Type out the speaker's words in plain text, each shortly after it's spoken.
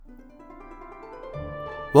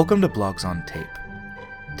Welcome to Blogs on Tape.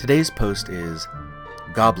 Today's post is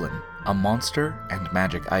Goblin, a Monster and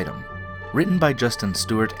Magic Item, written by Justin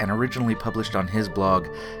Stewart and originally published on his blog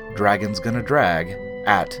Dragons Gonna Drag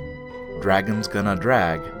at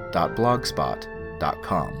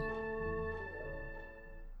dragonsgonnadrag.blogspot.com.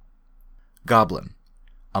 Goblin,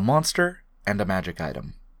 a Monster and a Magic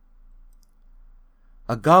Item.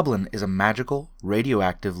 A goblin is a magical,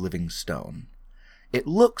 radioactive living stone. It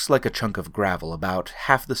looks like a chunk of gravel about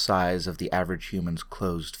half the size of the average human's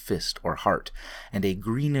closed fist or heart, and a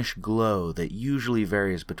greenish glow that usually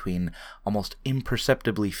varies between almost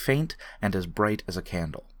imperceptibly faint and as bright as a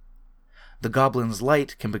candle. The goblin's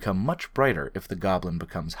light can become much brighter if the goblin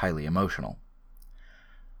becomes highly emotional.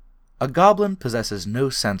 A goblin possesses no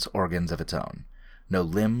sense organs of its own, no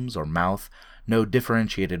limbs or mouth, no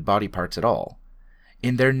differentiated body parts at all.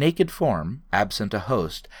 In their naked form, absent a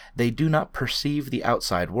host, they do not perceive the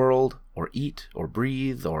outside world, or eat, or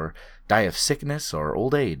breathe, or die of sickness or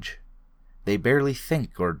old age. They barely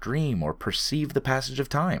think or dream or perceive the passage of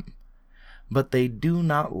time. But they do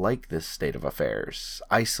not like this state of affairs,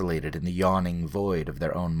 isolated in the yawning void of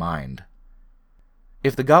their own mind.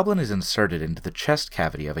 If the goblin is inserted into the chest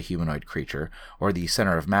cavity of a humanoid creature, or the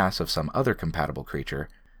center of mass of some other compatible creature,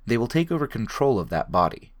 they will take over control of that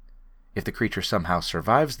body. If the creature somehow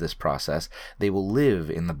survives this process, they will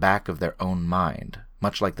live in the back of their own mind,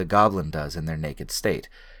 much like the goblin does in their naked state,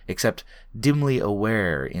 except dimly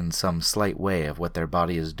aware in some slight way of what their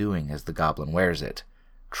body is doing as the goblin wears it,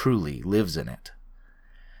 truly lives in it.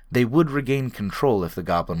 They would regain control if the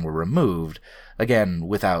goblin were removed, again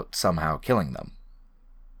without somehow killing them.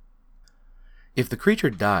 If the creature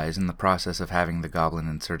dies in the process of having the goblin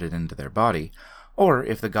inserted into their body, or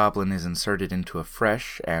if the goblin is inserted into a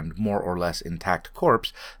fresh and more or less intact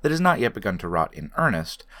corpse that has not yet begun to rot in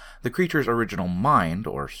earnest, the creature's original mind,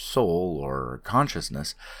 or soul, or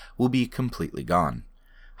consciousness, will be completely gone.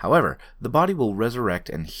 However, the body will resurrect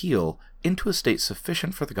and heal into a state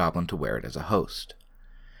sufficient for the goblin to wear it as a host.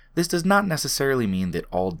 This does not necessarily mean that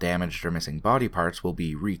all damaged or missing body parts will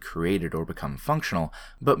be recreated or become functional,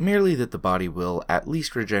 but merely that the body will at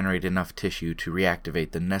least regenerate enough tissue to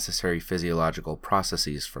reactivate the necessary physiological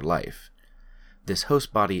processes for life. This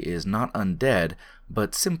host body is not undead,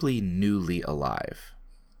 but simply newly alive.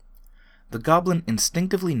 The goblin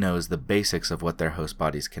instinctively knows the basics of what their host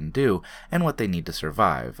bodies can do and what they need to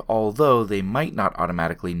survive, although they might not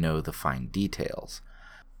automatically know the fine details.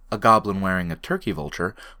 A goblin wearing a turkey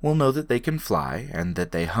vulture will know that they can fly, and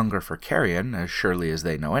that they hunger for carrion as surely as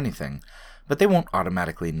they know anything, but they won't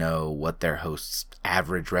automatically know what their host's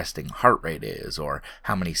average resting heart rate is, or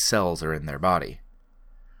how many cells are in their body.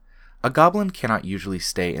 A goblin cannot usually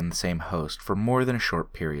stay in the same host for more than a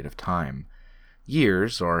short period of time,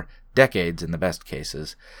 years or decades in the best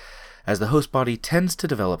cases, as the host body tends to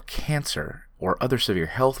develop cancer or other severe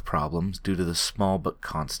health problems due to the small but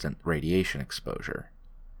constant radiation exposure.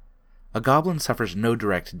 A goblin suffers no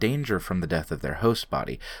direct danger from the death of their host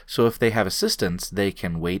body, so if they have assistance, they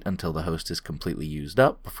can wait until the host is completely used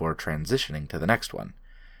up before transitioning to the next one.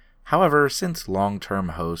 However, since long-term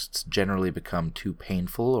hosts generally become too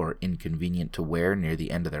painful or inconvenient to wear near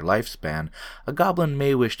the end of their lifespan, a goblin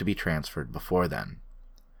may wish to be transferred before then.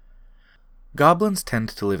 Goblins tend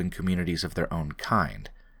to live in communities of their own kind,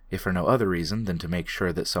 if for no other reason than to make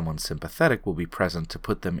sure that someone sympathetic will be present to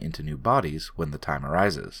put them into new bodies when the time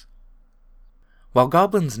arises. While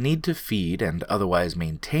goblins need to feed and otherwise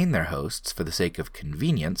maintain their hosts for the sake of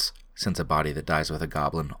convenience, since a body that dies with a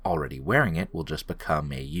goblin already wearing it will just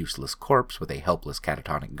become a useless corpse with a helpless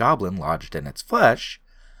catatonic goblin lodged in its flesh,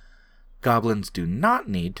 goblins do not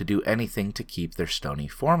need to do anything to keep their stony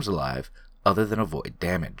forms alive other than avoid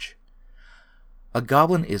damage. A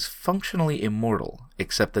goblin is functionally immortal,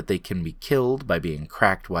 except that they can be killed by being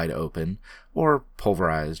cracked wide open, or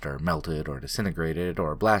pulverized, or melted, or disintegrated,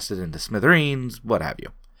 or blasted into smithereens, what have you.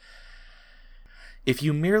 If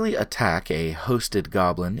you merely attack a hosted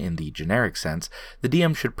goblin in the generic sense, the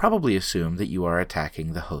DM should probably assume that you are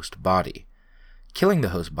attacking the host body. Killing the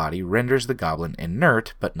host body renders the goblin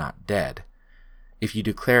inert, but not dead. If you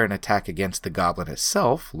declare an attack against the goblin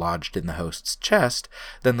itself, lodged in the host's chest,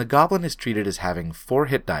 then the goblin is treated as having 4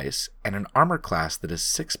 hit dice and an armor class that is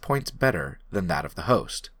 6 points better than that of the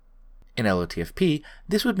host. In LOTFP,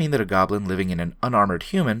 this would mean that a goblin living in an unarmored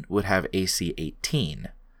human would have AC 18.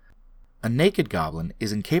 A naked goblin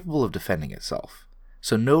is incapable of defending itself,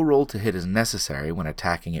 so no roll to hit is necessary when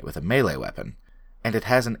attacking it with a melee weapon, and it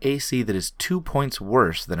has an AC that is 2 points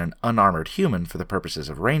worse than an unarmored human for the purposes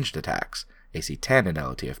of ranged attacks, AC 10 in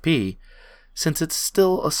LOTFP, since it's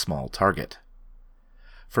still a small target.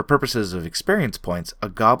 For purposes of experience points, a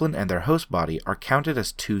goblin and their host body are counted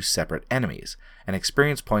as two separate enemies, and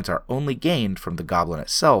experience points are only gained from the goblin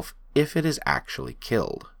itself if it is actually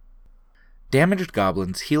killed. Damaged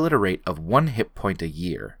goblins heal at a rate of 1 hit point a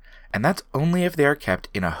year, and that's only if they are kept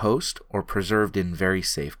in a host or preserved in very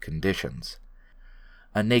safe conditions.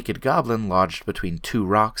 A naked goblin lodged between 2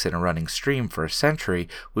 rocks in a running stream for a century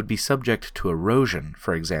would be subject to erosion,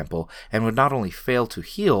 for example, and would not only fail to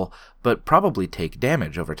heal, but probably take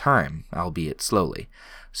damage over time, albeit slowly.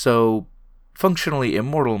 So, functionally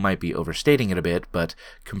immortal might be overstating it a bit, but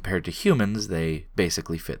compared to humans, they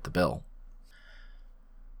basically fit the bill.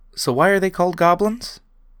 So why are they called goblins?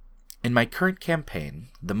 In my current campaign,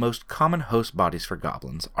 the most common host bodies for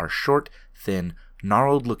goblins are short, thin,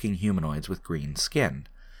 gnarled-looking humanoids with green skin.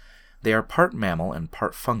 They are part mammal and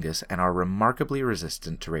part fungus and are remarkably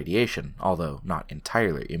resistant to radiation, although not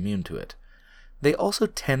entirely immune to it. They also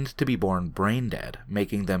tend to be born brain-dead,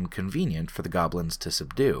 making them convenient for the goblins to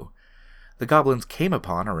subdue. The goblins came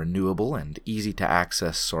upon a renewable and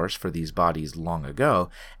easy-to-access source for these bodies long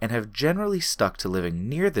ago, and have generally stuck to living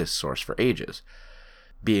near this source for ages.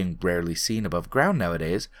 Being rarely seen above ground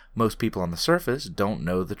nowadays, most people on the surface don't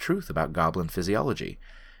know the truth about goblin physiology,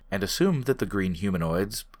 and assume that the green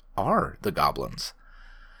humanoids are the goblins.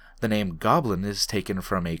 The name goblin is taken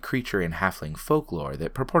from a creature in halfling folklore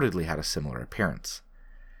that purportedly had a similar appearance.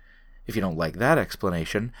 If you don't like that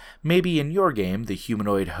explanation, maybe in your game the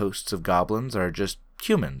humanoid hosts of goblins are just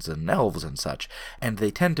humans and elves and such, and they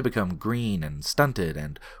tend to become green and stunted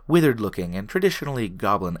and withered-looking and traditionally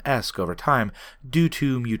goblin-esque over time due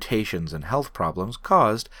to mutations and health problems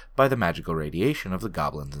caused by the magical radiation of the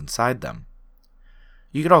goblins inside them.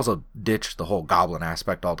 You could also ditch the whole goblin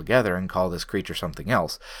aspect altogether and call this creature something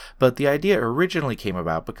else, but the idea originally came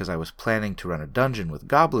about because I was planning to run a dungeon with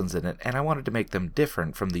goblins in it, and I wanted to make them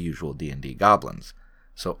different from the usual D&D goblins,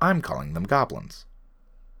 so I'm calling them goblins.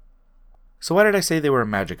 So why did I say they were a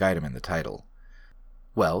magic item in the title?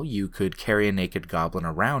 Well, you could carry a naked goblin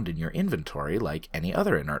around in your inventory like any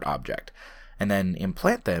other inert object, and then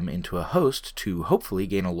implant them into a host to hopefully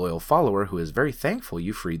gain a loyal follower who is very thankful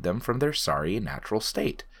you freed them from their sorry natural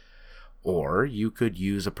state. Or you could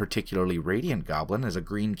use a particularly radiant goblin as a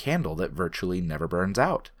green candle that virtually never burns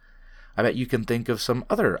out. I bet you can think of some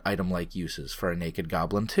other item-like uses for a naked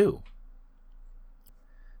goblin too.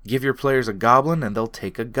 Give your players a goblin and they'll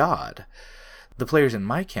take a god. The players in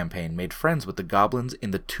my campaign made friends with the goblins in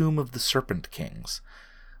the Tomb of the Serpent Kings.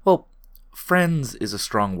 Well, friends is a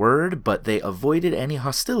strong word, but they avoided any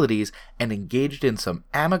hostilities and engaged in some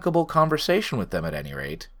amicable conversation with them at any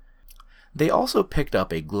rate. They also picked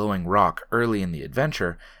up a glowing rock early in the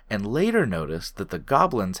adventure, and later noticed that the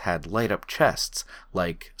goblins had light-up chests,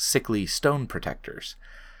 like sickly stone protectors.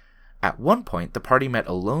 At one point, the party met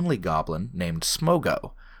a lonely goblin named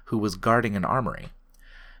Smogo, who was guarding an armory.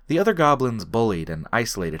 The other goblins bullied and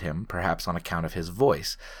isolated him, perhaps on account of his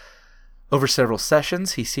voice. Over several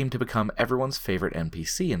sessions, he seemed to become everyone's favorite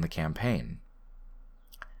NPC in the campaign.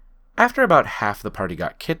 After about half the party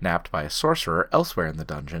got kidnapped by a sorcerer elsewhere in the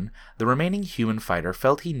dungeon, the remaining human fighter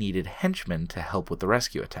felt he needed henchmen to help with the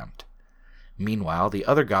rescue attempt. Meanwhile, the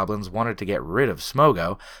other goblins wanted to get rid of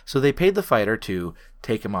Smogo, so they paid the fighter to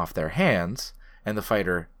take him off their hands, and the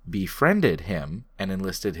fighter befriended him and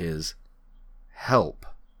enlisted his help.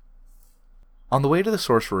 On the way to the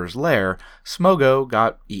sorcerer's lair, Smogo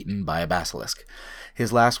got eaten by a basilisk.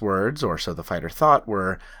 His last words, or so the fighter thought,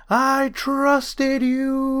 were, "I trusted you."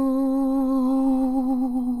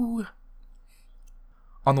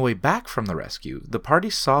 On the way back from the rescue, the party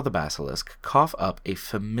saw the basilisk cough up a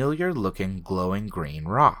familiar-looking glowing green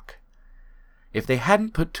rock. If they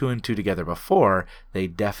hadn't put 2 and 2 together before, they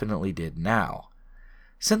definitely did now.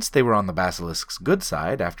 Since they were on the basilisk's good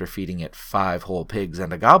side after feeding it 5 whole pigs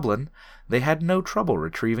and a goblin, they had no trouble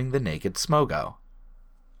retrieving the naked Smogo.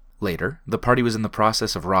 Later, the party was in the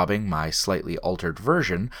process of robbing my slightly altered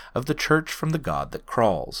version of the church from the god that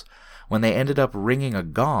crawls, when they ended up ringing a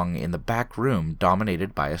gong in the back room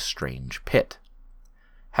dominated by a strange pit.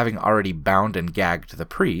 Having already bound and gagged the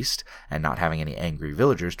priest, and not having any angry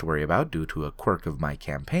villagers to worry about due to a quirk of my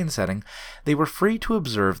campaign setting, they were free to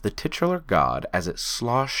observe the titular god as it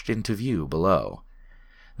sloshed into view below.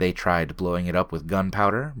 They tried blowing it up with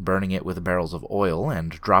gunpowder, burning it with barrels of oil,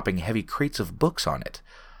 and dropping heavy crates of books on it,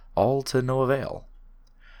 all to no avail.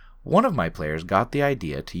 One of my players got the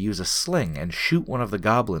idea to use a sling and shoot one of the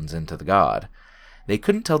goblins into the god. They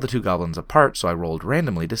couldn't tell the 2 goblins apart, so I rolled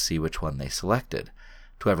randomly to see which one they selected.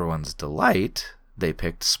 To everyone's delight, they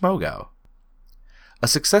picked Smogo. A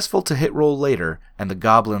successful to-hit roll later, and the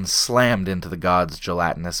goblin slammed into the god's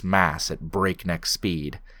gelatinous mass at breakneck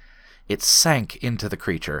speed. It sank into the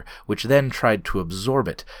creature, which then tried to absorb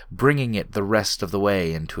it, bringing it the rest of the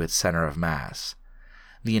way into its center of mass.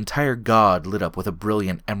 The entire god lit up with a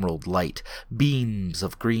brilliant emerald light, beams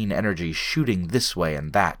of green energy shooting this way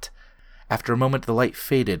and that. After a moment, the light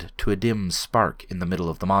faded to a dim spark in the middle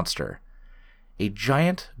of the monster. A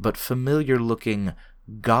giant but familiar-looking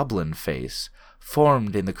goblin face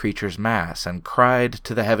formed in the creature's mass and cried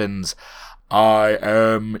to the heavens, "I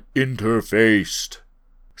am interfaced."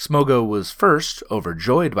 Smogo was first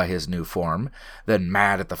overjoyed by his new form, then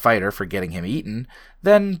mad at the fighter for getting him eaten,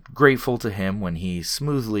 then grateful to him when he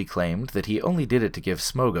smoothly claimed that he only did it to give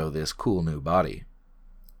Smogo this cool new body.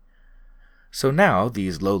 So now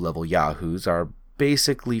these low-level yahoos are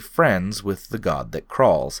basically friends with the god that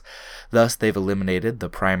crawls. Thus they've eliminated the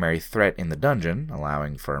primary threat in the dungeon,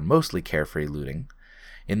 allowing for mostly carefree looting.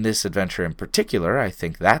 In this adventure in particular, I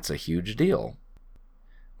think that's a huge deal.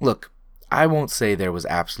 Look, I won't say there was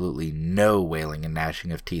absolutely no wailing and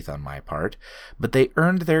gnashing of teeth on my part, but they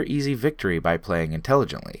earned their easy victory by playing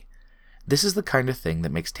intelligently. This is the kind of thing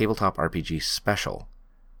that makes tabletop RPGs special.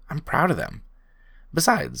 I'm proud of them.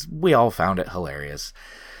 Besides, we all found it hilarious.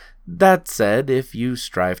 That said, if you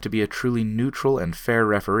strive to be a truly neutral and fair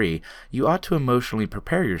referee, you ought to emotionally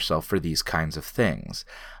prepare yourself for these kinds of things.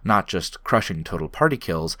 Not just crushing total party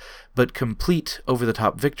kills, but complete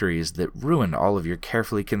over-the-top victories that ruin all of your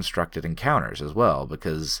carefully constructed encounters as well,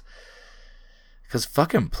 because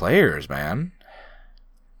fucking players, man.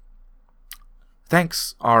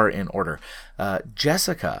 Thanks are in order.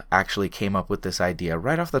 Jessica actually came up with this idea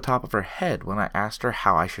right off the top of her head when I asked her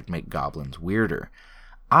how I should make goblins weirder.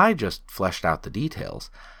 I just fleshed out the details.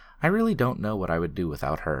 I really don't know what I would do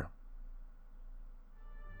without her.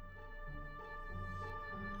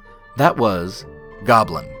 That was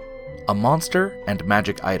Goblin, a monster and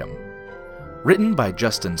magic item. Written by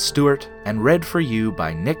Justin Stewart and read for you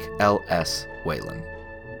by Nick L.S. Whalen.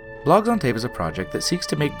 Blogs on Tape is a project that seeks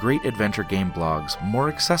to make great adventure game blogs more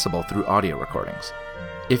accessible through audio recordings.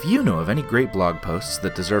 If you know of any great blog posts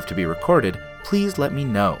that deserve to be recorded, please let me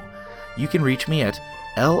know. You can reach me at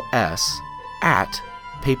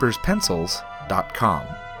ls@paperspencils.com.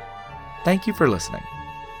 Thank you for listening.